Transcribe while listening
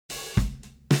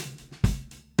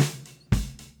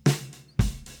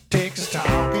Texas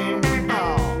talking.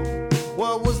 Oh,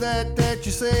 what was that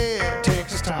you said?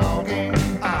 Texas talking.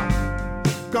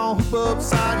 Gonna hoop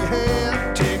upside your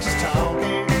head. Texas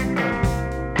talking.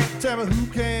 Tell me who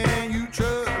can you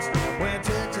trust when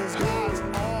Texas guys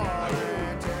are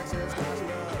and Texas guys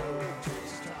love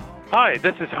Texas talking. Hi,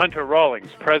 this is Hunter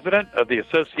Rawlings, President of the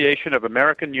Association of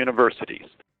American Universities.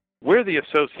 We're the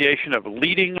association of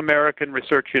leading American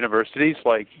research universities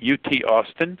like UT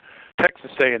Austin, Texas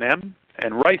A&M,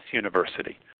 and Rice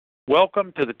University.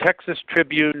 Welcome to the Texas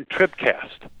Tribune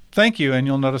TribCast. Thank you, and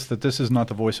you'll notice that this is not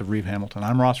the voice of Reeve Hamilton.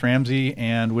 I'm Ross Ramsey,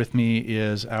 and with me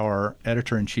is our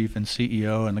editor-in-chief and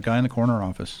CEO and the guy in the corner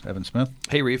office, Evan Smith.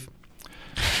 Hey, Reeve.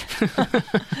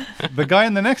 The guy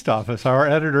in the next office, our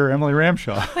editor, Emily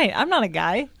Ramshaw. Wait, I'm not a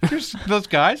guy. You're those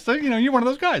guys. So, you're one of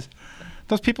those guys.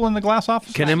 Those people in the glass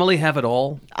office. Can Emily have it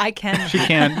all? I can. She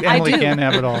can. Emily can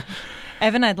have it all.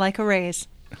 Evan, I'd like a raise.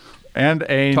 And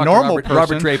a Talk normal to person.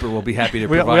 Robert Draper will be happy to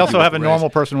we provide also you have a with normal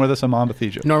raise. person with us, Aman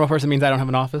Bathija. Normal person means I don't have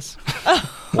an office.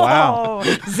 Wow.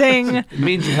 Oh, zing. It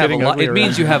means you have It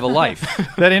means you have a life.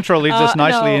 That intro leads us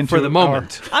nicely no. into For the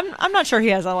moment. I'm not sure he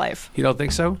has a life. You don't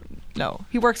think so? No,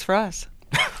 he works for us.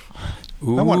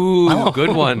 Ooh, I want-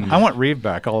 good one. I want Reeve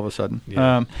back all of a sudden.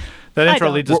 Yeah. That I intro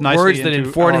don't. leads us nicely Words that into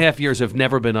in 4.5 our years have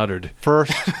never been uttered.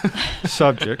 first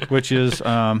subject, which is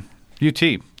UT.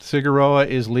 Cigarroa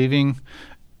is leaving.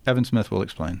 Evan Smith will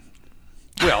explain.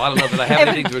 Well, I don't know that I have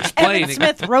anything to explain. Evan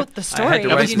Smith wrote the story. had to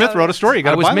write- Evan Smith wrote a story. You got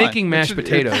I a was byline. making mashed It's-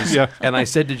 potatoes, yeah. and I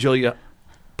said to Julia,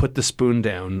 put the spoon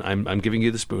down. I'm giving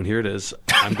you the spoon. Here it is.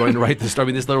 I'm going to write this story. I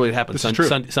mean, this literally happened This is true.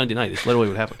 Sunday night. It's literally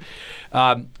what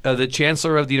happened. The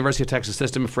Chancellor of the University of Texas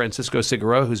System, Francisco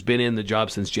Cigarroa, who's been in the job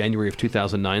since January of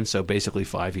 2009, so basically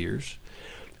 5 years,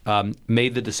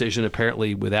 made the decision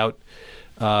apparently without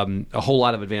a whole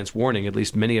lot of advance warning. At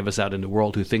least many of us out in the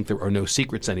world who think there are no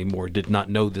secrets anymore did not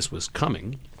know this was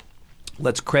coming.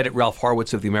 Let's credit Ralph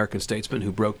Harwitz of the American Statesman,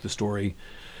 who broke the story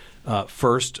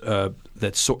first.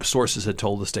 That sources had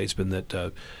told the Statesman that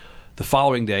the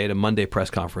following day, at a Monday press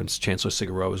conference, Chancellor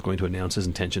Cigarroa was going to announce his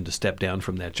intention to step down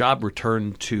from that job,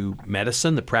 return to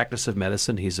medicine, the practice of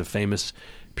medicine. He's a famous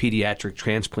pediatric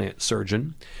transplant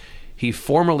surgeon. He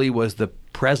formerly was the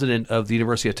president of the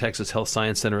University of Texas Health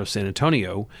Science Center of San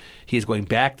Antonio. He is going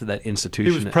back to that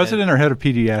institution. He was president or head of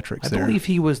pediatrics I there? believe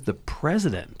he was the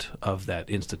president of that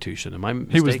institution. Am I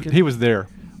mistaken? He was there.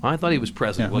 I thought he was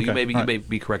president. Yeah, Well, okay. you may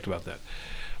be correct about that.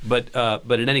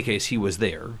 But in any case, he was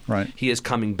there. Right. He is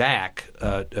coming back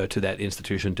to that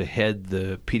institution to head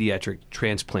the pediatric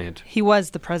transplant. He was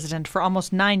the president for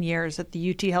almost 9 years at the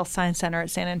UT Health Science Center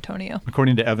at San Antonio.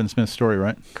 According to Evan Smith's story,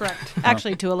 right? Correct.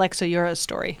 Actually, to Alexa Ura's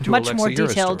story. To Much Alexa more Ura's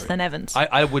detailed story. than Evan's.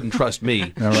 I wouldn't trust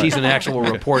me. All right. She's an actual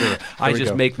reporter. I we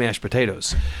just go. make mashed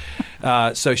potatoes.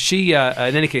 So she, in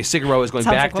any case, Cigarroa is going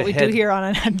Sounds back like what to we head do here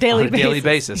on a daily on a basis. daily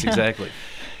basis, Yeah. exactly.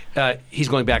 He's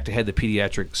going back to head the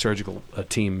pediatric surgical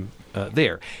team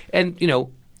there. And,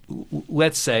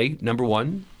 let's say, number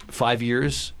one, 5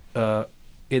 years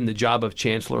in the job of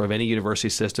chancellor of any university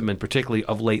system, and particularly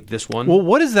of late this one. Well,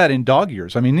 what is that in dog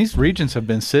years? I mean, these regents have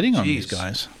been sitting on these Jeez.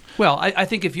 guys. Well, I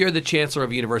think if you're the chancellor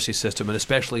of a university system, and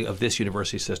especially of this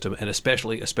university system, and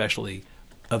especially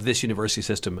of this university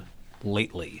system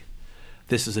lately,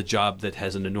 this is a job that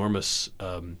has an enormous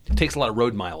it takes a lot of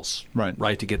road miles,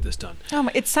 Right. to get this done.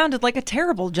 It sounded like a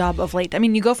terrible job of late. I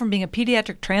mean, you go from being a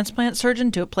pediatric transplant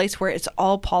surgeon to a place where it's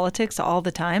all politics all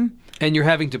the time. And you're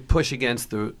having to push against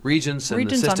the regents and the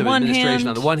Regents system on one administration hand,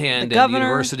 on the one hand, the and the governor.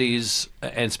 universities,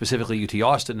 and specifically UT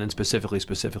Austin, and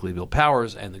specifically Bill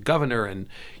Powers, and the governor, and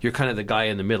you're kind of the guy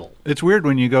in the middle. It's weird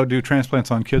when you go do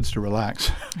transplants on kids to relax.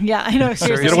 Yeah, I know.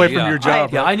 Seriously. Get away from Yeah, your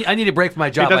job. Yeah, I need a break from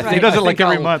my job. He does it like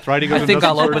every month, right? He goes I and think does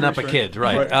I'll some open up a surgeries, kid,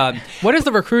 right? Right. What is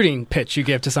the recruiting pitch you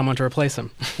give to someone to replace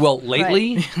him? Well,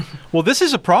 lately, Well, this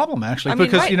is a problem, actually, I mean,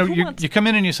 because right, who wants- you come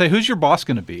in and you say, who's your boss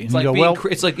going to be? And it's like you go, being, well,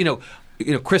 it's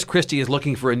like Chris Christie is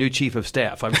looking for a new chief of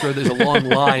staff. I'm sure there's a long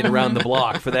line around the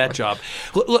block for that job.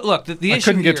 Look, the I issue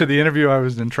couldn't get to here- the interview. I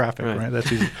was in traffic, Right. right?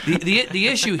 That's easy. the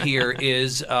issue here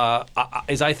is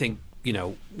I think,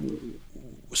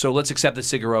 so let's accept that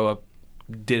Cigarroa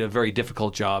did a very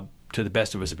difficult job to the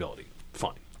best of his ability.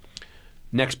 Fine.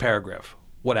 Next paragraph.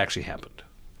 What actually happened?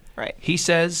 Right. He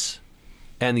says,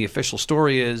 and the official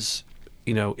story is,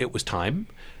 it was time.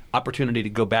 Opportunity to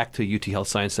go back to UT Health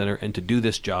Science Center and to do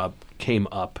this job came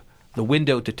up. The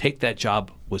window to take that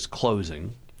job was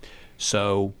closing,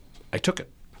 so I took it.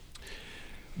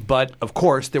 But, of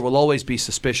course, there will always be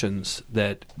suspicions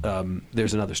that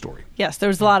there's another story. Yes, there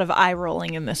was a lot of eye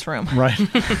rolling in this room. Right.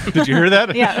 Did you hear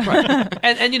that? Yeah. Right.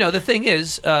 And the thing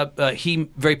is, he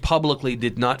very publicly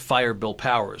did not fire Bill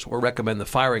Powers or recommend the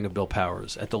firing of Bill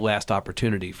Powers at the last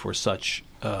opportunity for such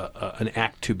an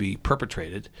act to be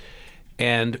perpetrated.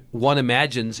 And one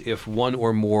imagines if one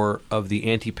or more of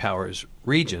the anti-Powers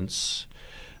regents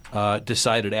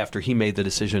decided after he made the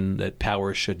decision that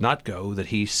Powers should not go, that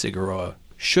he, Cigarroa,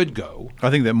 should go. I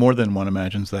think that more than one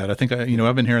imagines that. I think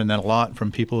I've been hearing that a lot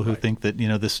from people who think that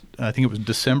this. I think it was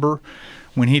December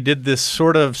when he did this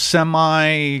sort of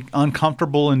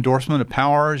semi-uncomfortable endorsement of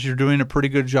Powers. You're doing a pretty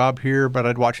good job here, but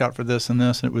I'd watch out for this and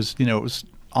this. And it was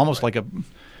almost like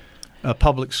a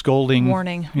public scolding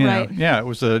warning. Right? Yeah, it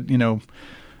was an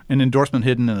endorsement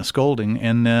hidden in a scolding,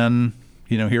 and then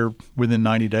here within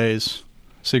 90 days.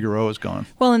 Cigarroa is gone.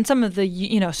 Well, and some of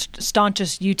the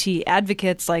staunchest UT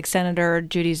advocates like Senator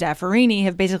Judy Zaffirini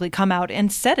have basically come out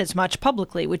and said as much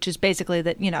publicly, which is basically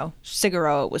that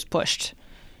Cigarroa was pushed,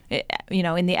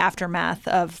 in the aftermath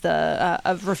of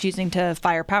of refusing to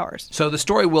fire Powers. So the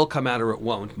story will come out or it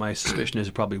won't. My suspicion is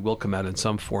it probably will come out in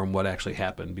some form what actually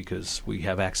happened because we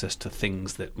have access to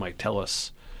things that might tell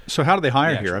us. So how do they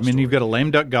hire here? I mean, you've got a lame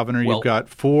duck governor. You've got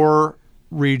 4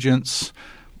 regents.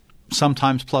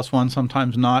 Sometimes plus one,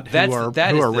 sometimes not, who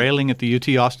are railing at the UT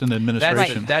Austin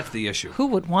administration. That's the issue. Who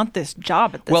would want this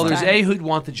job at this time? Well, there's who'd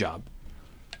want the job.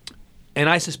 And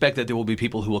I suspect that there will be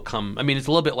people who will come. I mean, it's a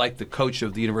little bit like the coach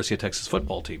of the University of Texas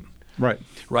football team. Right?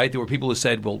 There were people who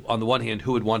said, well, on the one hand,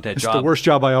 who would want that job? It's the worst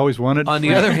job I always wanted. On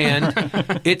the other hand,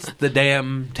 it's the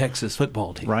damn Texas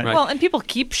football team. Right. Well, and people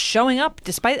keep showing up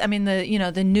despite,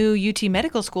 the new UT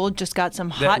Medical School just got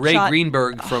some Ray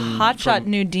Greenberg from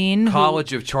new dean.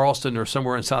 College of Charleston or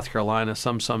somewhere in South Carolina.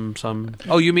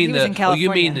 Oh, you mean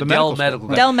the Dell Medical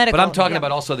guy. Dell Medical. But I'm talking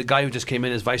about also the guy who just came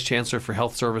in as Vice Chancellor for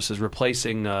Health Services,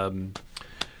 replacing,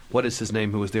 what is his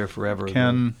name, who was there forever?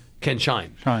 Ken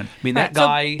Shine. I mean, that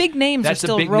guy. So big names are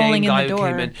still rolling in the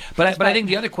door. But I think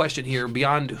the other question here,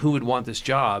 beyond who would want this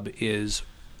job, is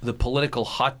the political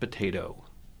hot potato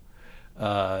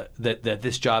that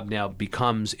this job now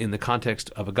becomes in the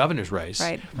context of a governor's race.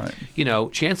 Right.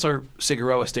 Chancellor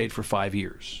Cigarroa stayed for 5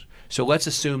 years. So let's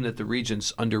assume that the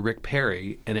regents under Rick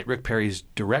Perry and at Rick Perry's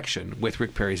direction, with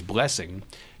Rick Perry's blessing,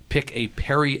 pick a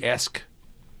Perry-esque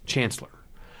chancellor.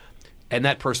 And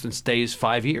that person stays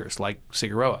 5 years, like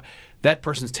Cigarroa. That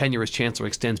person's tenure as chancellor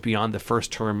extends beyond the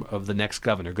first term of the next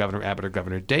governor, Governor Abbott or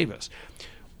Governor Davis.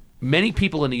 Many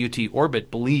people in the UT orbit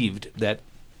believed that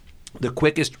the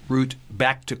quickest route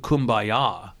back to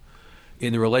kumbaya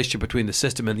in the relationship between the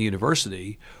system and the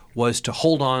university was to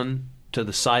hold on to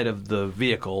the side of the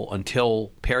vehicle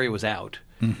until Perry was out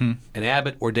and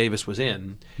Abbott or Davis was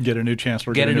in. Get a new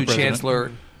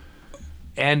chancellor.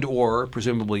 And/or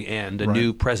presumably a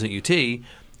new president UT,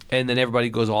 and then everybody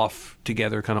goes off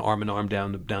together, kind of arm in arm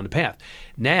down the path.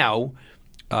 Now,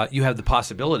 you have the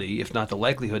possibility, if not the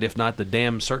likelihood, if not the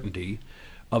damn certainty,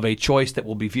 of a choice that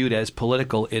will be viewed as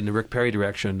political in the Rick Perry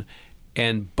direction,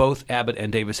 and both Abbott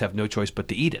and Davis have no choice but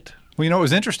to eat it. Well, what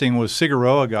was interesting was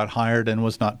Cigarroa got hired and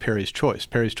was not Perry's choice.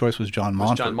 Perry's choice was John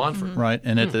Monfort. Right,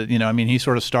 and he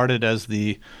sort of started as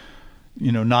the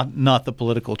not the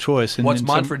political choice. And what's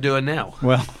Monfort doing now?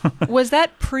 Well, was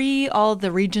that pre all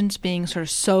the regents being sort of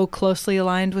so closely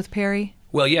aligned with Perry?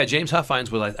 Well, yeah, James Huffines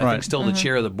was, I think, still the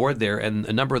chair of the board there, and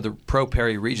a number of the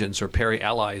pro-Perry regents or Perry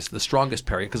allies, the strongest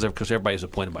Perry, because everybody is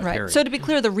appointed by Perry. So to be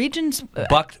clear, the regents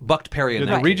bucked Perry in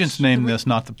that the regents named this,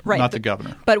 not the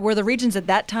governor. But were the regents at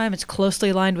that time as closely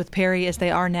aligned with Perry as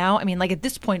they are now? I mean, like at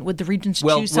this point, would the regents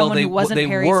choose someone who wasn't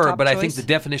Perry's top choice? They were, but I think the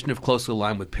definition of closely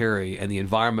aligned with Perry and the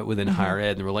environment within higher ed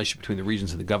and the relationship between the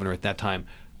regents and the governor at that time,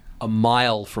 a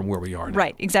mile from where we are now.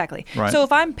 Right, exactly. Right. So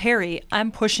if I'm Perry,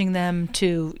 I'm pushing them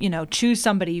to, choose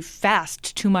somebody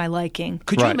fast to my liking.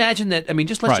 Could you imagine that? I mean,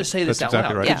 let's just say this That's out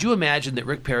exactly loud. Right. Could you imagine that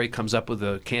Rick Perry comes up with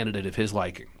a candidate of his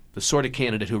liking, the sort of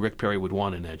candidate who Rick Perry would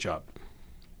want in that job?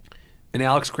 And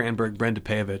Alex Cranberg, Brenda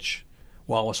Pavich,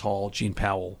 Wallace Hall, Gene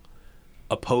Powell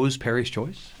oppose Perry's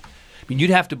choice? I mean, you'd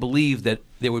have to believe that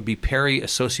there would be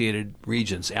Perry-associated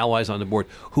regents, allies on the board,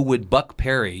 who would buck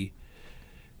Perry.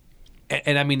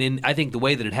 And I mean, I think the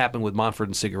way that it happened with Monfort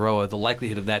and Cigarroa, the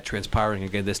likelihood of that transpiring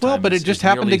again this time. Well, but it just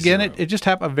happened again. Zero. It just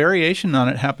happened. A variation on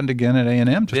it happened again at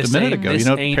A&M just a minute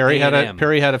ago.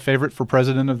 Perry had a favorite for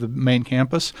president of the main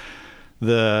campus.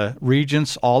 The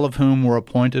regents, all of whom were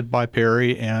appointed by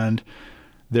Perry, and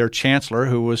their chancellor,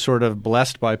 who was sort of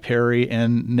blessed by Perry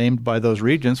and named by those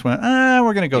regents, went,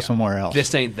 we're going to go somewhere else.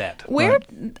 This ain't that.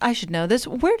 I should know this.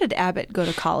 Where did Abbott go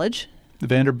to college?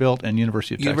 Vanderbilt, and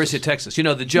University of Texas. University of Texas. You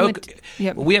know, the joke,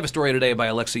 Yep. we have a story today by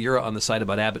Alexa Ura on the site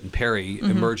about Abbott and Perry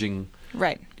emerging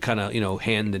Right. kind of,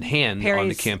 hand in hand on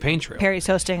the campaign trail. Perry's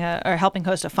hosting or helping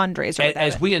host a fundraiser. with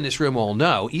As Abbott. we in this room all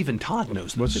know, even Todd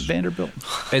knows this. Was it Vanderbilt?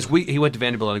 He went to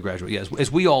Vanderbilt undergraduate, yes.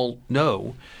 As we all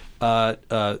know,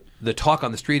 the talk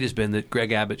on the street has been that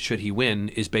Greg Abbott, should he win,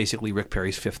 is basically Rick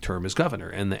Perry's fifth term as governor.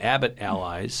 And the Abbott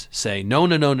allies say, no,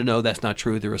 that's not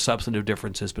true. There are substantive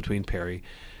differences between Perry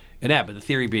and Abbott. The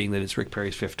theory being that it's Rick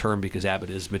Perry's fifth term because Abbott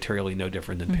is materially no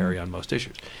different than Perry on most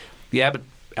issues. The Abbott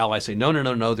allies say, no,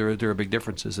 there are big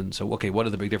differences. And so, okay, what are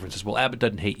the big differences? Well, Abbott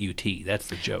doesn't hate UT. That's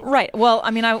the joke. Right. Well,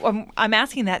 I mean, I'm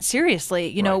asking that seriously.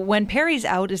 You know, when Perry's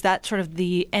out, is that sort of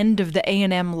the end of the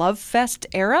A&M Love Fest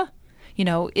era? You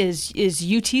know, is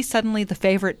UT suddenly the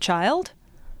favorite child?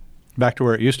 Back to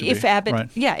where it used to If be. Abbott, Right.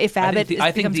 yeah, if Abbott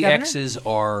I think becomes the governor? X's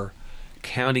are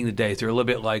counting the days. They're a little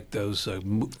bit like those,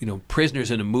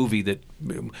 prisoners in a movie that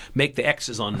make the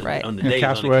X's on the Right. days on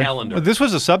Castaway. the calendar. This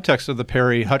was a subtext of the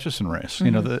Perry-Hutchison race.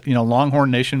 Longhorn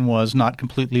Nation was not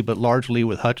completely, but largely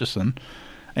with Hutchison.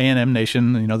 A&M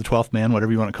Nation, the 12th man,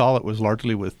 whatever you want to call it, was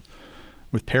largely with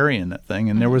Perry in that thing.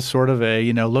 And there was sort of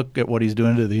a, look at what he's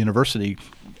doing to the university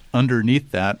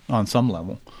underneath that on some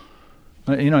level.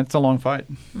 It's a long fight.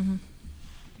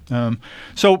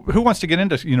 So who wants to get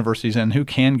into universities and who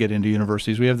can get into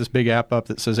universities? We have this big app up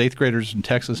that says 8th graders in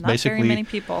Texas Not basically very many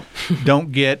people.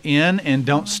 don't get in and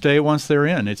don't stay once they're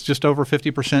in. It's just over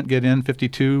 50% get in,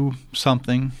 52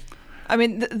 something. I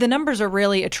mean, the numbers are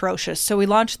really atrocious. So we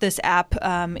launched this app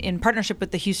in partnership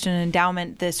with the Houston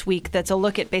Endowment this week that's a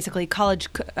look at basically college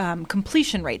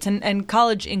completion rates. And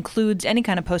college includes any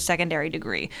kind of post-secondary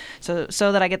degree. So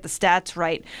that I get the stats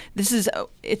right,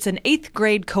 it's an 8th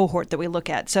grade cohort that we look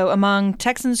at. So among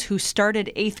Texans who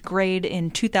started 8th grade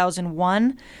in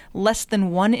 2001, less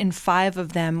than 1 in 5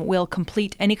 of them will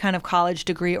complete any kind of college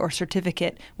degree or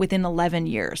certificate within 11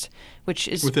 years, which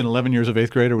is Within 11 years of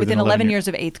 8th grade or within 11 years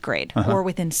of 8th grade or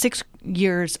within 6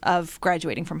 years of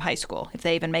graduating from high school, if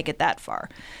they even make it that far.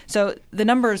 So the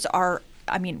numbers are,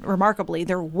 remarkably,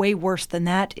 they're way worse than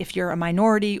that if you're a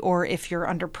minority or if you're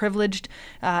underprivileged.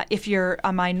 If you're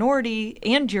a minority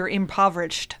and you're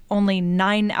impoverished, only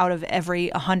 9 out of every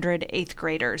 100 8th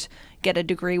graders get a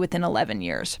degree within 11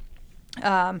 years.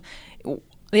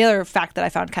 The other fact that I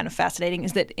found kind of fascinating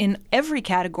is that in every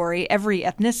category, every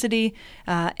ethnicity,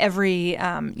 every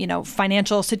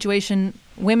financial situation,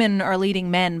 women are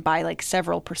leading men by like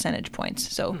several percentage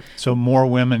points. So more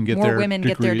women get more women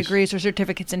get their degrees or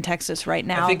certificates in Texas right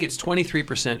now. I think it's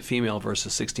 23% female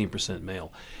versus 16%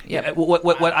 male. Yep.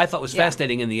 What I thought was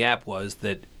fascinating in the app was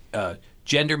that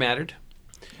gender mattered.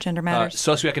 Gender matters.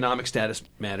 Socioeconomic status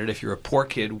mattered. If you're a poor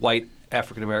kid, white,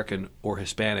 African American, or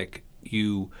Hispanic,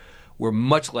 you were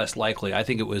much less likely. I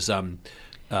think it was in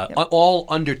all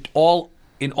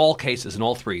cases, in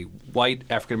all three, white,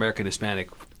 African American, Hispanic,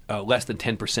 less than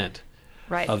 10%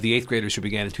 of the 8th graders who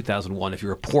began in 2001. If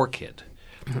you're a poor kid,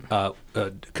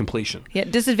 completion. Yeah,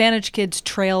 disadvantaged kids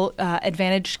trail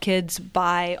advantaged kids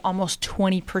by almost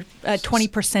 20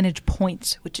 percentage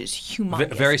points, which is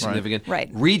humongous. Very significant.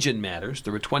 Right. Region matters.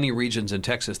 There were 20 regions in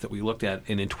Texas that we looked at,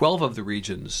 and in 12 of the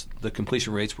regions, the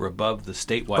completion rates were above the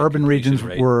statewide. Urban regions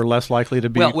rate. were less likely to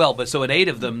be. But so in 8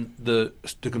 of them, the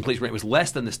completion rate was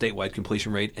less than the statewide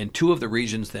completion rate, and 2 of the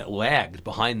regions that lagged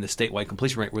behind the statewide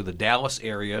completion rate were the Dallas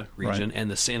area region and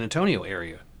the San Antonio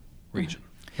area region.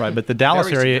 Right, but the Dallas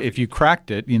Very area, significant. if you cracked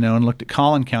it, and looked at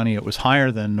Collin County, it was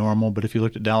higher than normal. But if you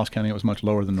looked at Dallas County, it was much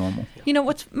lower than normal.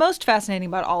 What's most fascinating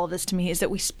about all of this to me is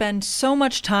that we spend so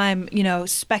much time,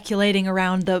 speculating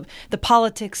around the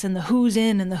politics and the who's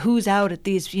in and the who's out at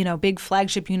these, big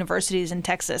flagship universities in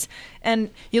Texas. And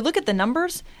you look at the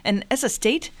numbers, and as a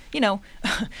state,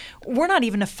 we're not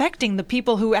even affecting the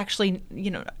people who actually,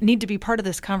 need to be part of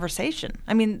this conversation.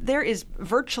 I mean, there is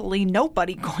virtually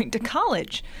nobody going to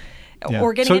college. Yeah.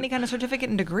 Or getting any kind of certificate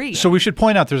and degree. So we should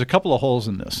point out there's a couple of holes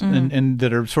in this and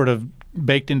that are sort of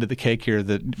baked into the cake here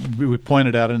that we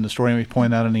pointed out in the story and we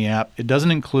point out in the app. It doesn't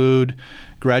include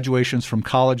graduations from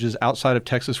colleges outside of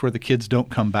Texas where the kids don't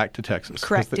come back to Texas.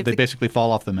 Correct. They basically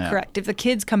fall off the map. Correct. If the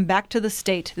kids come back to the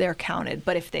state, they're counted.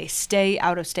 But if they stay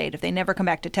out of state, if they never come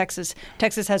back to Texas,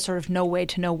 Texas has sort of no way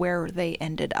to know where they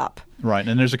ended up. Right.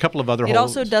 And there's a couple of other holes. It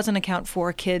also doesn't account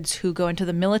for kids who go into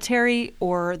the military,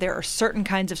 or there are certain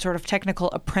kinds of sort of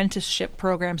technical apprenticeship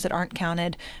programs that aren't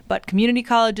counted, but community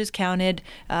colleges counted,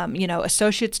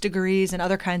 associate's degrees and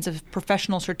other kinds of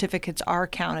professional certificates are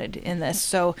counted in this.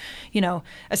 So,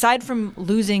 aside from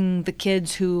losing the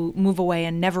kids who move away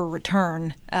and never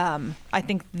return, I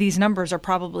think these numbers are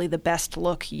probably the best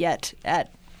look yet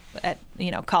at at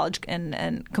college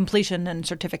and completion and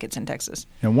certificates in Texas.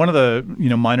 And one of the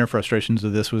minor frustrations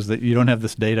of this was that you don't have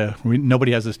this data.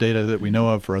 Nobody has this data that we know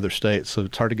of for other states, so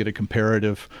it's hard to get a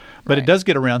comparative. But It does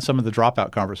get around some of the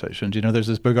dropout conversations. There's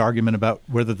this big argument about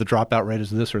whether the dropout rate is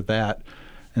this or that.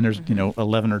 And there's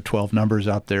 11 or 12 numbers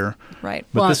out there. Right.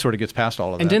 But this sort of gets past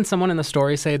all of that. And didn't someone in the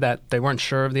story say that they weren't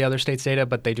sure of the other states' data,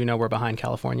 but they do know we're behind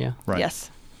California? Right.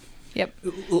 Yes. Yep.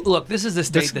 Look, this is a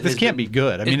state this can't be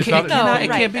good. I mean, it's not. It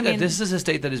can't be good. This is a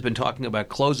state that has been talking about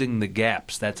closing the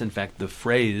gaps. That's in fact the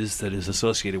phrase that is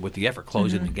associated with the effort,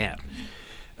 closing the gap,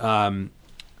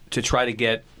 to try to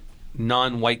get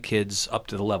non-white kids up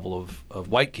to the level of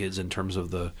white kids in terms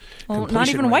of the completion not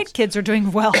even rates. white kids are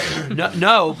doing well.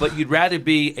 No, but you'd rather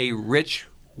be a rich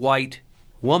white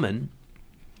woman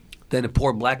than a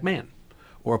poor black man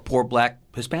or a poor black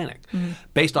Hispanic,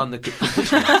 based on the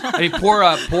completion rate. I mean,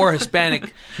 poor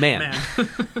Hispanic man.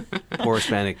 Poor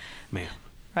Hispanic man.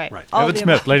 Right. Evan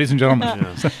Smith, ladies and gentlemen.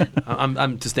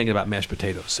 I'm just thinking about mashed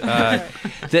potatoes.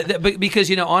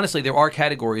 Because, honestly, there are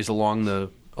categories along the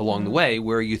way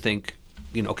where you think,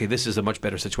 okay, this is a much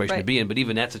better situation to be in, but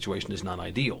even that situation is not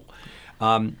ideal.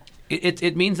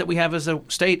 It means that we have, as a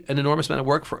state, an enormous amount of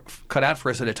work cut out for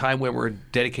us at a time when we're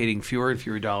dedicating fewer and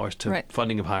fewer dollars to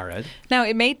funding of higher ed. Now,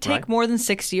 it may take more than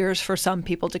 6 years for some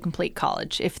people to complete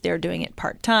college if they're doing it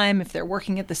part-time, if they're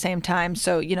working at the same time.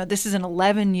 So, this is an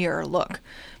 11-year look.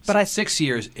 But 6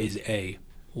 years is a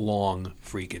long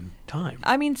freaking time.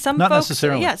 I mean, some Not folks,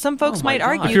 necessarily. Yeah, some folks might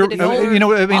God. argue that the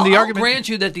I'll argument. grant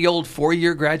you that the old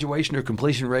 4-year graduation or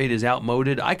completion rate is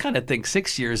outmoded. I kind of think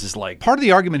 6 years is like Part of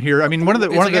the argument here. I mean,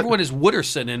 everyone is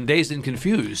Wooderson and Dazed and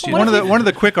Confused. One of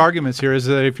the quick arguments here is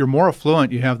that if you're more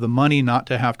affluent, you have the money not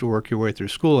to have to work your way through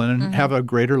school and have a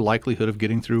greater likelihood of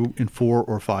getting through in 4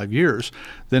 or 5 years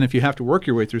than if you have to work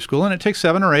your way through school and it takes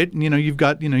 7 or 8. And, you've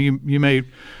got you may.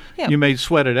 Yeah. You may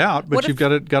sweat it out, but you've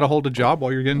got to hold a job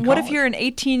while you're getting college. What if you're an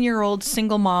 18-year-old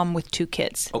single mom with 2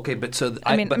 kids? Okay, but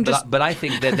I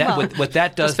think that what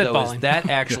that does though is that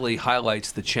actually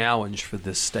highlights the challenge for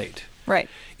this state, right?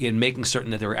 In making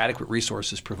certain that there are adequate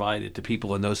resources provided to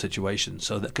people in those situations,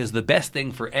 so that because the best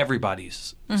thing for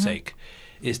everybody's sake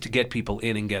is to get people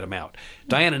in and get them out.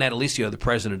 Diana Natalicio, the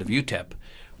president of UTEP,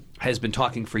 has been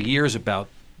talking for years about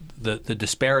the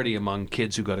disparity among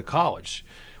kids who go to college.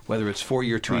 Whether it's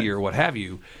 4-year, 2-year, what have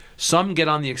you. Some get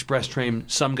on the express train,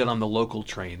 some get on the local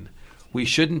train. We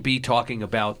shouldn't be talking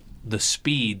about the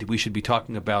speed. We should be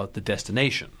talking about the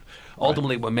destination.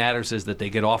 Ultimately, what matters is that they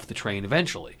get off the train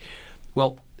eventually.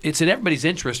 Well, it's in everybody's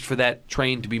interest for that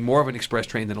train to be more of an express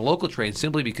train than a local train,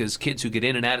 simply because kids who get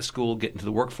in and out of school, get into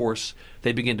the workforce,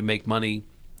 they begin to make money.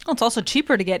 Well, it's also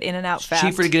cheaper to get in and out fast.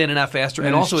 Cheaper to get in and out faster,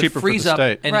 and also it frees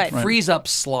up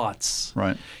slots.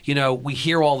 Right. We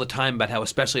hear all the time about how,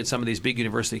 especially at some of these big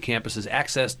university campuses,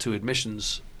 access to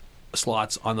admissions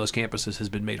slots on those campuses has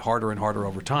been made harder and harder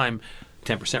over time.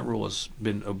 10% rule has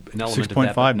been an element of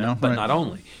that, 6.5 now, but not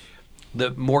only.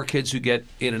 The more kids who get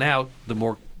in and out, the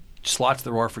more slots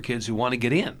there are for kids who want to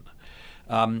get in.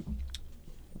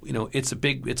 It's a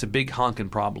big honking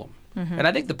problem. And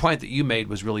I think the point that you made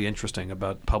was really interesting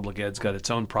about public ed's got its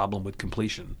own problem with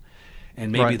completion.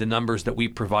 And maybe the numbers that we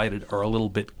provided are a little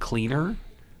bit cleaner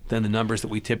than the numbers that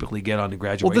we typically get on the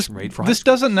graduation rate for high This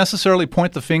school. doesn't necessarily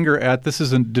point the finger at this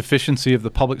is a deficiency of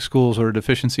the public schools or a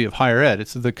deficiency of higher ed.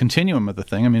 It's the continuum of the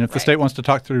thing. I mean, if the state wants to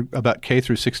talk about K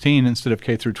through 16 instead of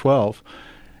K through 12,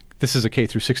 this is a K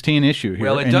through 16 issue here,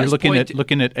 well, it and does you're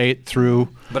looking at 8 through.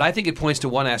 But I think it points to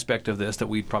one aspect of this that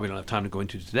we probably don't have time to go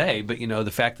into today. But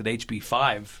the fact that HB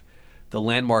 5, the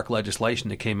landmark legislation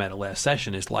that came out of last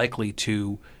session, is likely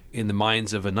to, in the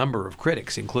minds of a number of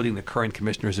critics, including the current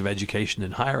commissioners of education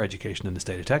and higher education in the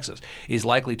state of Texas, is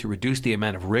likely to reduce the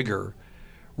amount of rigor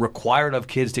required of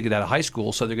kids to get out of high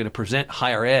school. So they're going to present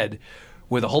higher ed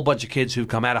with a whole bunch of kids who've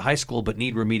come out of high school but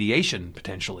need remediation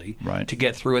potentially to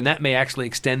get through. And that may actually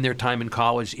extend their time in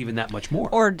college even that much more.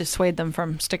 Or dissuade them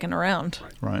from sticking around.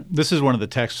 Right. This is one of the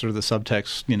texts or the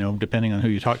subtexts, depending on who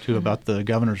you talk to about the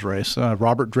governor's race.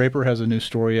 Robert Draper has a new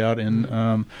story out in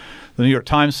the New York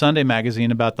Times Sunday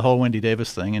magazine about the whole Wendy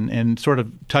Davis thing and sort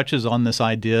of touches on this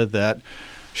idea that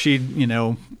she,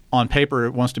 on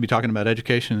paper wants to be talking about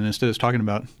education and instead is talking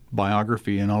about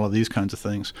biography and all of these kinds of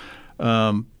things.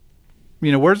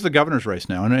 Where's the governor's race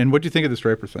now? And what do you think of this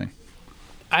Draper thing?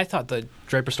 I thought the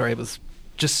Draper story was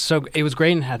it was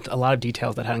great and had a lot of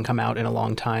details that hadn't come out in a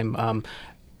long time.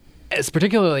 It's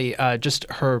particularly just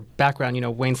her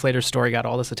background. Wayne Slater's story got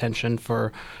all this attention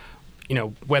for,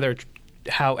 whether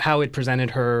how it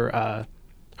presented her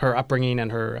upbringing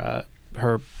and her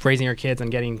raising her kids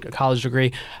and getting a college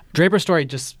degree. Draper's story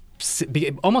just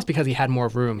almost because he had more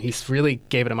room, he really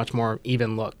gave it a much more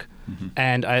even look. Mm-hmm.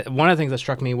 And one of the things that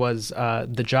struck me was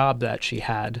the job that she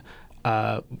had.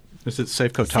 Is it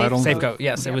Safeco title? Safeco,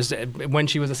 yes. Yeah. It was when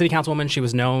she was a city councilwoman. She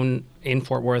was known in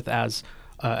Fort Worth as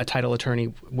a title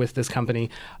attorney with this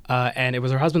company, and it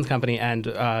was her husband's company. And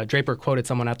Draper quoted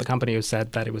someone at the company who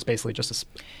said that it was basically just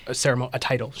a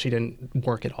title. She didn't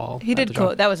work at all. He did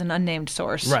quote, that was an unnamed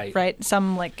source, right?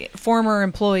 Some like former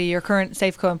employee or current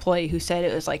Safeco employee who said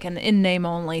it was like an in-name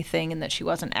only thing and that she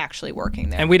wasn't actually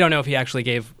working there. And we don't know if he actually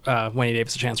gave Wendy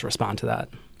Davis a chance to respond to that.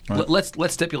 Right.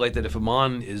 Let's stipulate that if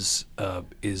Aman is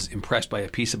impressed by a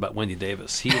piece about Wendy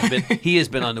Davis, he has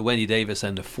been on the Wendy Davis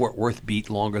and the Fort Worth beat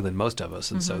longer than most of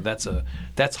us, and so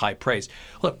that's high praise.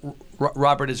 Look,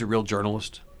 Robert is a real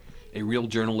journalist. A real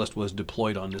journalist was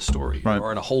deployed on this story. Right. There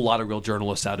aren't a whole lot of real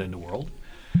journalists out in the world,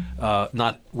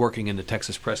 not working in the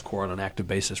Texas Press Corps on an active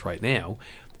basis right now.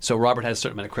 So Robert has a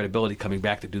certain amount of credibility coming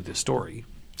back to do this story.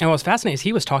 And what's fascinating is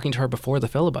he was talking to her before the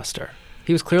filibuster.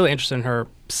 He was clearly interested in her,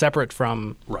 separate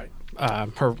from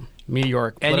her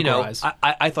meteoric political rise.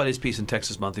 I thought his piece in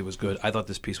Texas Monthly was good. I thought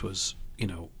this piece was,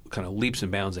 kind of leaps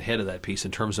and bounds ahead of that piece in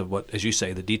terms of what, as you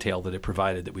say, the detail that it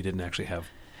provided that we didn't actually have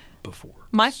before.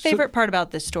 My favorite part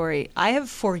about this story, I have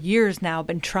for years now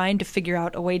been trying to figure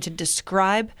out a way to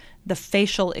describe the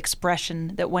facial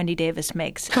expression that Wendy Davis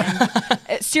makes.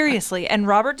 And, seriously. And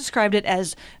Robert described it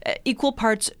as equal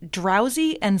parts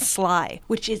drowsy and sly,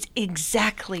 which is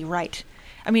exactly right.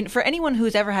 I mean, for anyone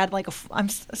who's ever had I'm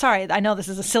sorry, I know this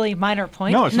is a silly minor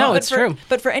point. No, it's not. It's true.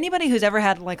 But for anybody who's ever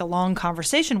had like a long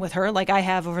conversation with her, like I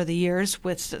have over the years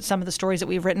with some of the stories that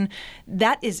we've written,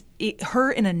 that is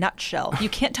her in a nutshell. You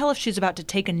can't tell if she's about to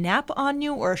take a nap on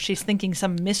you or if she's thinking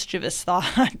some mischievous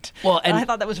thought. Well, and I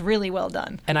thought that was really well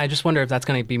done. And I just wonder if that's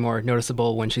going to be more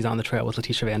noticeable when she's on the trail with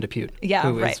Letitia Van de Putte. Yeah,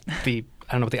 who right. is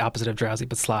I don't know what the opposite of drowsy,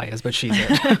 but sly is, but she's it.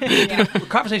 The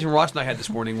conversation Ross and I had this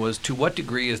morning was, to what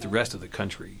degree is the rest of the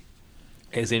country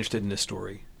as interested in this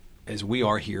story as we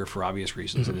are here for obvious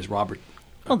reasons, and as Robert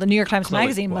Well, the New York Times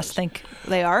Magazine must think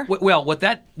they are. Well, what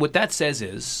that says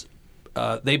is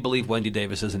they believe Wendy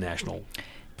Davis is a national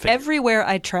figure. Everywhere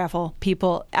I travel,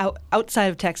 people outside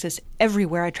of Texas,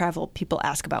 everywhere I travel, people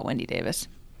ask about Wendy Davis.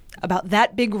 About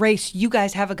that big race, you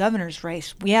guys have a governor's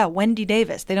race. Yeah, Wendy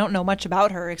Davis. They don't know much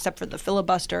about her except for the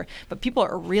filibuster, but people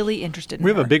are really interested in her.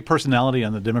 We have a big personality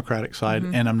on the Democratic side,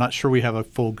 and I'm not sure we have a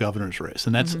full governor's race.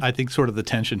 And that's, I think, sort of the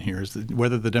tension here is that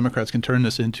whether the Democrats can turn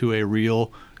this into a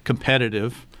real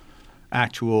competitive,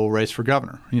 actual race for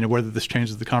governor. Whether this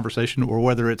changes the conversation or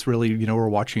whether it's really, we're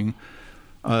watching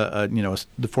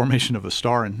the formation of a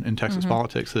star in Texas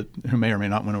politics who may or may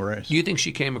not win a race. Do you think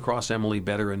she came across Emily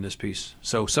better in this piece?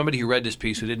 So somebody who read this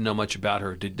piece who didn't know much about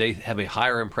her, did they have a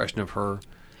higher impression of her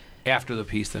after the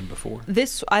piece than before?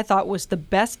 This, I thought, was the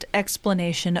best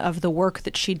explanation of the work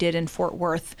that she did in Fort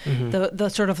Worth. The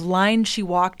sort of line she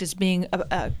walked as being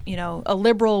a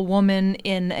liberal woman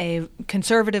in a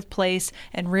conservative place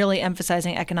and really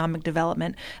emphasizing economic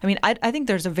development. I mean, I think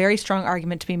there's a very strong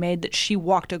argument to be made that she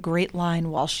walked a great line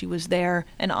while she was there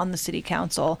and on the city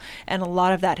council, and a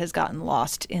lot of that has gotten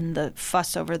lost in the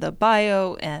fuss over the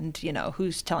bio and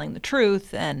who's telling the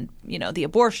truth and the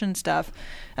abortion stuff.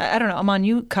 I don't know, Aman,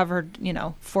 you covered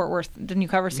Fort Worth. Didn't you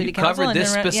cover city council? You covered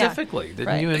this specifically,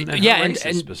 didn't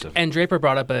you? And Draper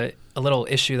brought up a little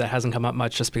issue that hasn't come up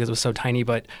much just because it was so tiny,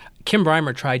 but Kim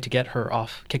Breimer tried to get her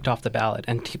kicked off the ballot,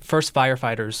 and first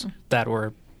firefighters that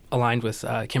were aligned with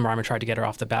Kim Breimer tried to get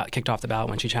her kicked off the ballot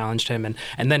when she challenged him,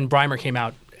 and then Breimer came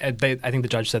out. I think the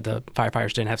judge said the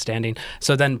firefighters didn't have standing,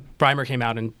 so then Breimer came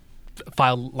out and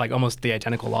filed almost the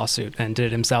identical lawsuit and did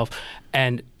it himself,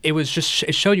 and it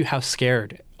showed you how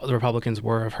scared the Republicans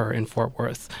were of her in Fort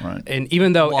Worth. Right. And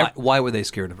even though why were they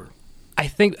scared of her? I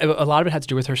think a lot of it had to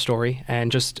do with her story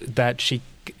and just that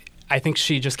I think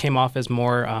she just came off as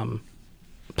more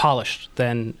polished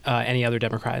than any other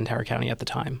Democrat in Tarrant County at the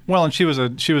time. Well, and she was a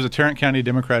Tarrant County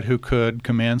Democrat who could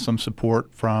command some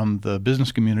support from the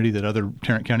business community that other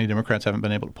Tarrant County Democrats haven't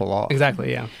been able to pull off.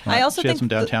 Exactly, yeah. Right. I also she think had some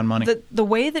downtown money. The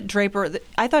way that Draper,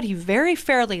 I thought he very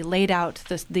fairly laid out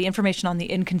the information on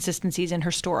the inconsistencies in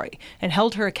her story and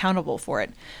held her accountable for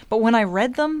it. But when I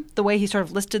read them, the way he sort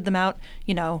of listed them out,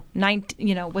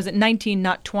 was it 19,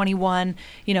 not 21,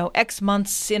 X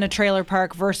months in a trailer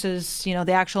park versus,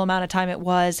 the actual amount of time it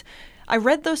was. I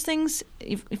read those things,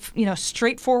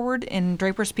 straightforward in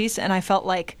Draper's piece, and I felt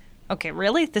like, okay,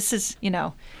 really? This is,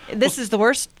 this is the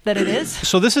worst that it is?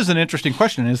 So this is an interesting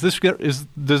question. Does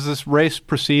this race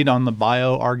proceed on the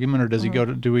bio argument,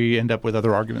 or do we end up with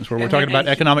other arguments where we're talking about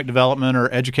economic development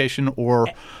or education or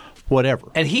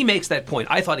whatever. And he makes that point.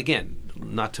 I thought, again,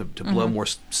 not to blow more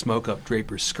smoke up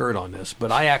Draper's skirt on this,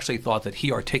 but I actually thought that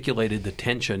he articulated the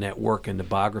tension at work in the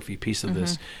biography piece of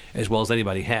this as well as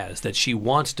anybody has, that she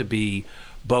wants to be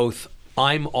both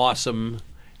I'm awesome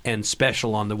and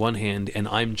special on the one hand and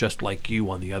I'm just like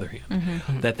you on the other hand.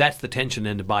 That's the tension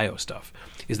in the bio stuff,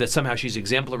 is that somehow she's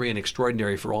exemplary and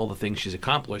extraordinary for all the things she's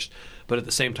accomplished, but at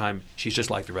the same time she's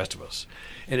just like the rest of us.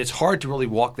 And it's hard to really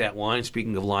walk that line,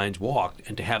 speaking of lines walked,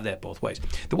 and to have that both ways.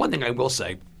 The one thing I will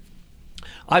say,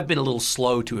 I've been a little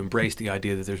slow to embrace the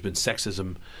idea that there's been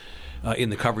sexism in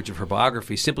the coverage of her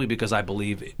biography, simply because I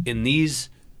believe in these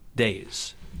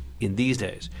days,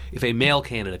 if a male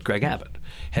candidate, Greg Abbott,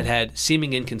 had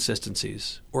seeming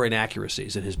inconsistencies or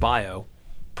inaccuracies in his bio,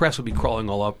 press would be crawling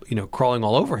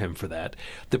all over him for that.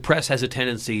 The press has a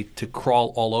tendency to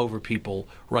crawl all over people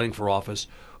running for office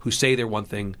who say they're one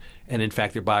thing and in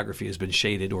fact their biography has been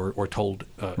shaded or told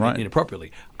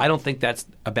inappropriately. I don't think that's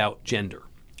about gender.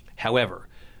 However,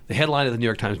 the headline of the New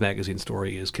York Times Magazine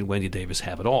story is, "Can Wendy Davis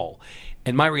have it all?"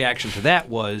 And my reaction to that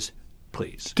was,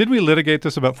 please. Did we litigate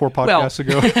this about 4 podcasts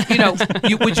ago?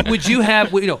 Would you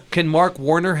have? Can Mark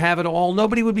Warner have it all?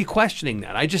 Nobody would be questioning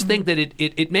that. I just think that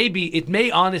it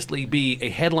may honestly be a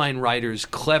headline writer's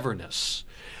cleverness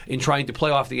in trying to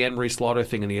play off the Anne Marie Slaughter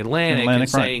thing in the Atlantic and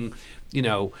saying,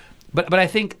 but I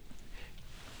think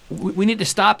we need to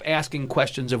stop asking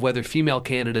questions of whether female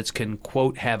candidates can,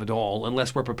 quote, have it all,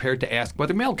 unless we're prepared to ask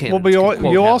whether male candidates can,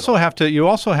 quote, you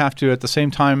also have to at the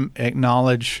same time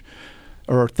acknowledge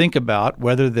or think about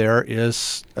whether there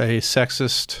is a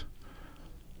sexist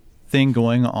thing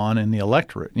going on in the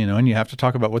electorate, and you have to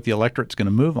talk about what the electorate's going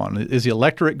to move on. Is the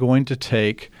electorate going to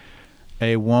take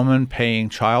a woman paying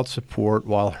child support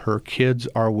while her kids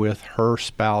are with her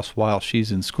spouse while she's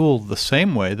in school the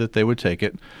same way that they would take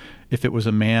it if it was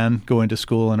a man going to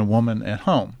school and a woman at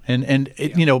home? And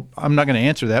I'm not going to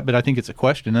answer that, but I think it's a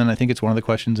question, and I think it's one of the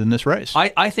questions in this race.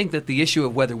 I think that the issue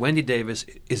of whether Wendy Davis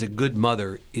is a good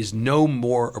mother is no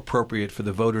more appropriate for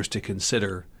the voters to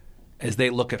consider as they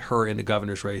look at her in the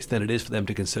governor's race than it is for them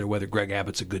to consider whether Greg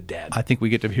Abbott's a good dad. I think we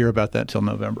get to hear about that till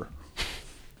November.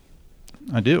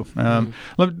 I do.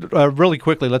 Really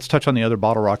quickly, let's touch on the other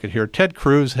bottle rocket here. Ted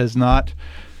Cruz has not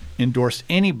endorsed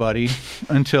anybody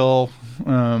until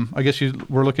I guess you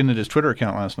were looking at his Twitter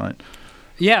account last night.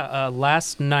 Yeah,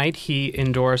 last night he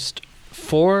endorsed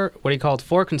four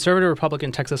conservative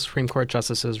Republican Texas Supreme Court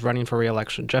justices running for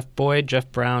re-election: Jeff Boyd,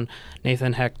 Jeff Brown,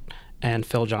 Nathan Hecht, and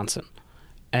Phil Johnson.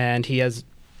 And he has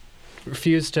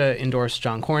refused to endorse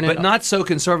John Cornyn. But not so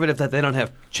conservative that they don't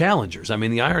have challengers. I mean,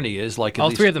 the irony is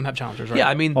all 3 of them have challengers, right? Yeah,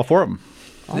 I mean, all 4 of them.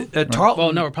 Tarleton,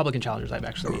 well, no Republican challengers I've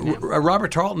actually seen. Yeah.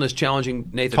 Robert Tarleton is challenging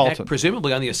Nathan Hecht,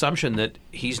 presumably on the assumption that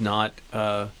he's not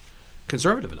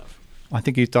conservative enough. I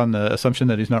think he's on the assumption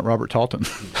that he's not Robert Tarleton.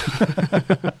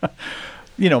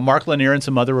 Mark Lanier and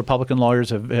some other Republican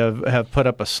lawyers have put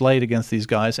up a slate against these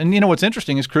guys. And what's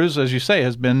interesting is Cruz, as you say,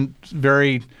 has been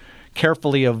very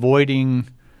carefully avoiding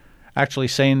actually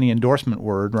saying the endorsement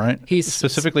word, right? He's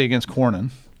specifically against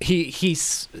Cornyn. He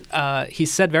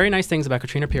said very nice things about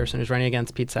Katrina Pearson, who's running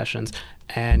against Pete Sessions,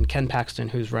 and Ken Paxton,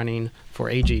 who's running for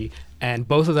AG, and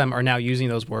both of them are now using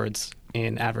those words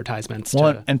in advertisements.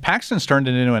 And Paxton's turned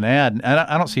it into an ad, and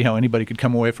I don't see how anybody could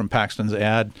come away from Paxton's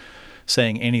ad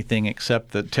saying anything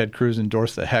except that Ted Cruz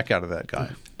endorsed the heck out of that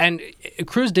guy. And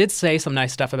Cruz did say some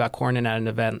nice stuff about Cornyn at an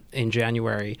event in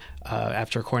January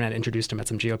after Cornyn introduced him at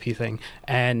some GOP thing,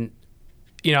 and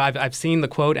I've seen the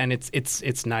quote, and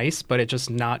it's nice, but it's just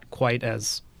not quite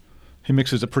as. He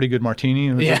mixes a pretty good martini.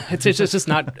 Yeah, it's just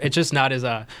not as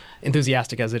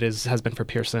enthusiastic as it has been for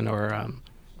Pearson or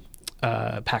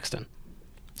Paxton.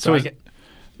 So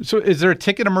is there a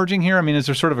ticket emerging here? I mean, is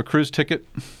there sort of a Cruz ticket?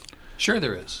 Sure,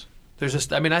 there is.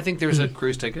 I think there's a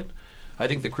Cruz ticket. I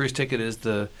think the Cruz ticket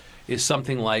is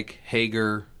something like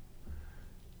Hager,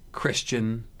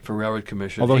 Christian for Railroad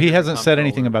Commission. Although he hasn't said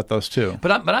anything about those two.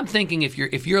 But I'm thinking if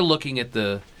you're looking at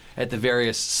the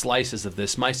various slices of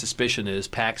this, my suspicion is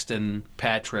Paxton,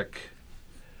 Patrick,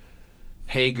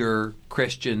 Hager,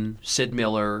 Christian, Sid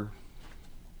Miller.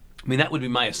 I mean, that would be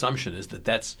my assumption, is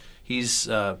that he's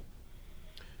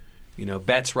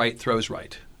bats right, throws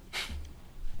right,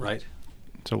 right.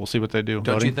 So we'll see what they do.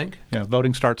 Don't you think? Yeah,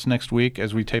 voting starts next week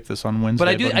as we tape this on Wednesday.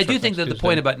 But I do think that Tuesday. The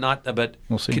point about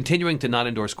continuing to not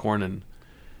endorse Cornyn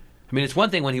I mean, it's one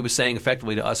thing when he was saying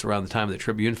effectively to us around the time of the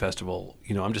Tribune Festival,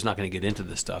 I'm just not going to get into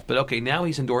this stuff. But okay, now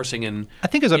he's endorsing in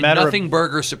nothing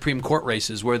burger Supreme Court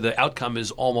races where the outcome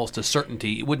is almost a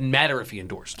certainty. It wouldn't matter if he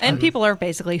endorsed. And people are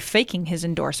basically faking his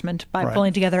endorsement by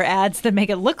pulling together ads that make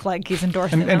it look like he's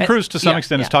endorsing. And Cruz, to some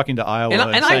extent, is talking to Iowa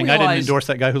and saying, I didn't endorse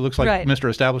that guy who looks like Mr.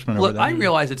 Establishment over there. I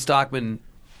realize that Stockman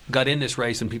got in this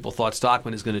race and people thought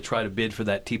Stockman is going to try to bid for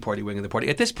that Tea Party wing of the party.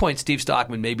 At this point, Steve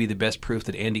Stockman may be the best proof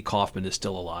that Andy Kaufman is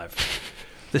still alive.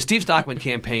 The Steve Stockman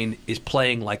campaign is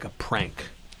playing like a prank.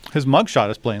 His mugshot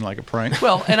is playing like a prank.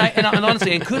 Well, and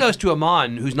honestly, and kudos to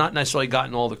Aman, who's not necessarily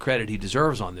gotten all the credit he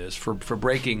deserves on this for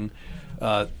breaking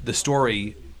the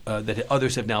story that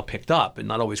others have now picked up and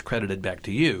not always credited back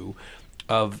to you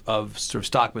of sort of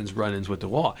Stockman's run-ins with the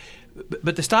law.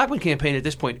 But the Stockman campaign at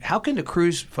this point, how can the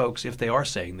Cruz folks, if they are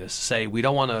saying this, say we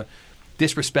don't want to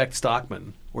disrespect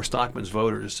Stockman or Stockman's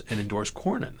voters and endorse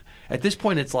Cornyn? At this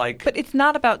point, it's like... But it's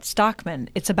not about Stockman.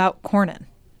 It's about Cornyn.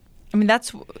 I mean,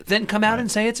 that's... Then come out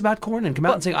and say it's about Cornyn. Come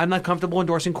out and say, I'm not comfortable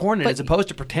endorsing Cornyn, as opposed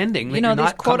to pretending that you're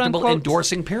not comfortable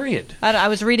endorsing, period. I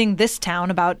was reading This Town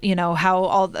about, how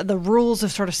all the rules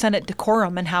of sort of Senate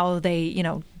decorum and how they,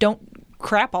 don't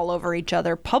crap all over each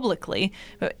other publicly.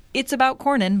 It's about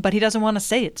Cornyn, but he doesn't want to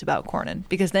say it's about Cornyn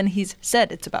because then he's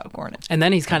said it's about Cornyn. And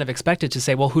then he's kind of expected to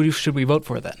say, well, who should we vote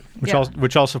for then?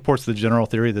 Which all supports the general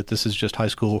theory that this is just high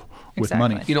school with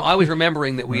money. I was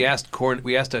remembering that we asked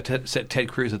Ted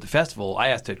Cruz at the festival. I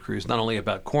asked Ted Cruz not only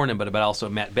about Cornyn, but about also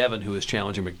Matt Bevin, who is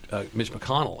challenging Mitch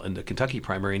McConnell in the Kentucky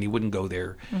primary, and he wouldn't go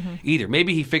there either.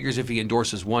 Maybe he figures if he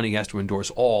endorses one, he has to endorse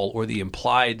all, or the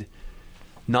implied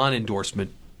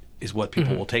non-endorsement is what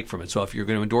people will take from it. So if you're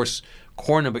going to endorse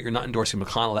Cornyn but you're not endorsing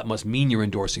McConnell, that must mean you're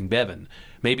endorsing Bevin.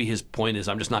 Maybe his point is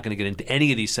I'm just not going to get into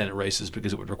any of these Senate races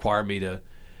because it would require me to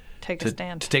take a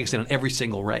stand on every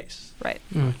single race. Right.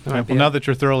 Well, now that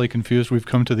you're thoroughly confused, we've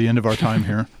come to the end of our time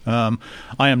here. I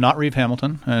am not Reeve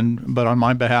Hamilton, but on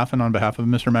my behalf and on behalf of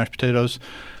Mr. Mashed Potatoes,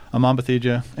 Aman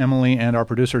Bathija, Emily, and our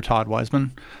producer Todd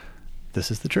Wiseman, this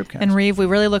is the TribCast. And Reeve, we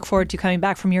really look forward to coming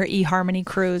back from your eHarmony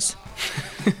cruise.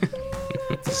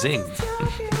 Zing.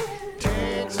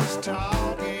 Texas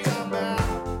talking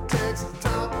about Texas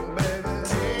talking, baby.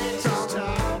 Texas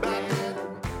talking about.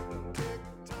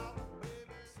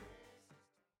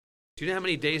 Do you know how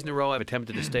many days in a row I've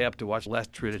attempted to stay up to watch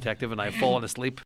Last True Detective and I've fallen asleep?